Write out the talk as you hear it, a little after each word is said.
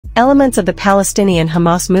Elements of the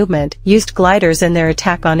Palestinian-Hamas movement used gliders in their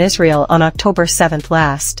attack on Israel on October 7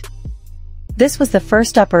 last. This was the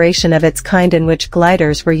first operation of its kind in which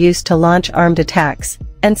gliders were used to launch armed attacks,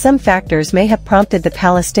 and some factors may have prompted the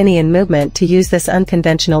Palestinian movement to use this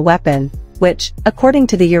unconventional weapon, which, according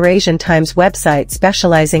to the Eurasian Times website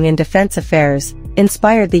specializing in defense affairs,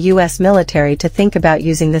 inspired the U.S. military to think about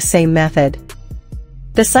using the same method.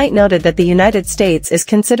 The site noted that the United States is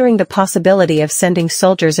considering the possibility of sending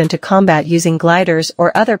soldiers into combat using gliders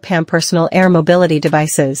or other PAM-personal air mobility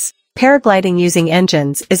devices. Paragliding using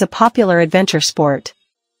engines is a popular adventure sport.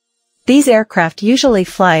 These aircraft usually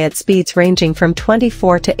fly at speeds ranging from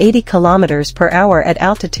 24 to 80 kilometers per hour at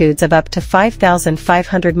altitudes of up to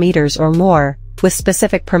 5,500 meters or more, with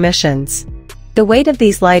specific permissions. The weight of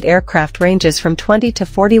these light aircraft ranges from 20 to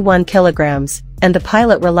 41 kilograms, and the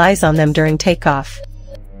pilot relies on them during takeoff.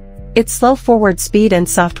 Its slow forward speed and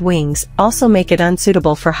soft wings also make it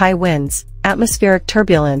unsuitable for high winds, atmospheric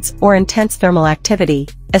turbulence, or intense thermal activity,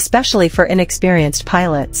 especially for inexperienced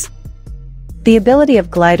pilots. The ability of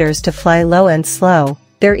gliders to fly low and slow,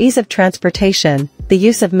 their ease of transportation, the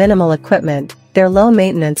use of minimal equipment, their low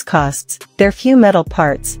maintenance costs, their few metal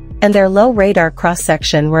parts, and their low radar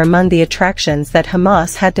cross-section were among the attractions that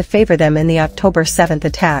Hamas had to favor them in the October 7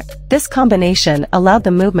 attack. This combination allowed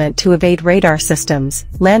the movement to evade radar systems,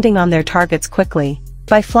 landing on their targets quickly.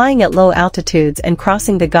 By flying at low altitudes and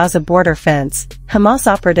crossing the Gaza border fence, Hamas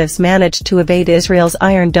operatives managed to evade Israel's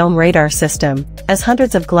Iron Dome radar system, as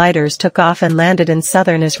hundreds of gliders took off and landed in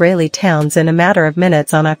southern Israeli towns in a matter of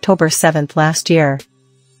minutes on October 7 last year.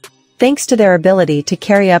 Thanks to their ability to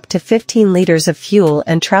carry up to 15 liters of fuel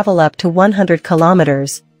and travel up to 100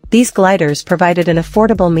 kilometers, these gliders provided an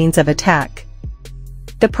affordable means of attack.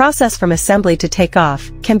 The process from assembly to takeoff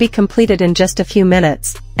can be completed in just a few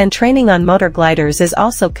minutes, and training on motor gliders is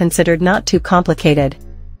also considered not too complicated.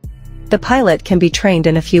 The pilot can be trained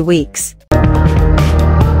in a few weeks.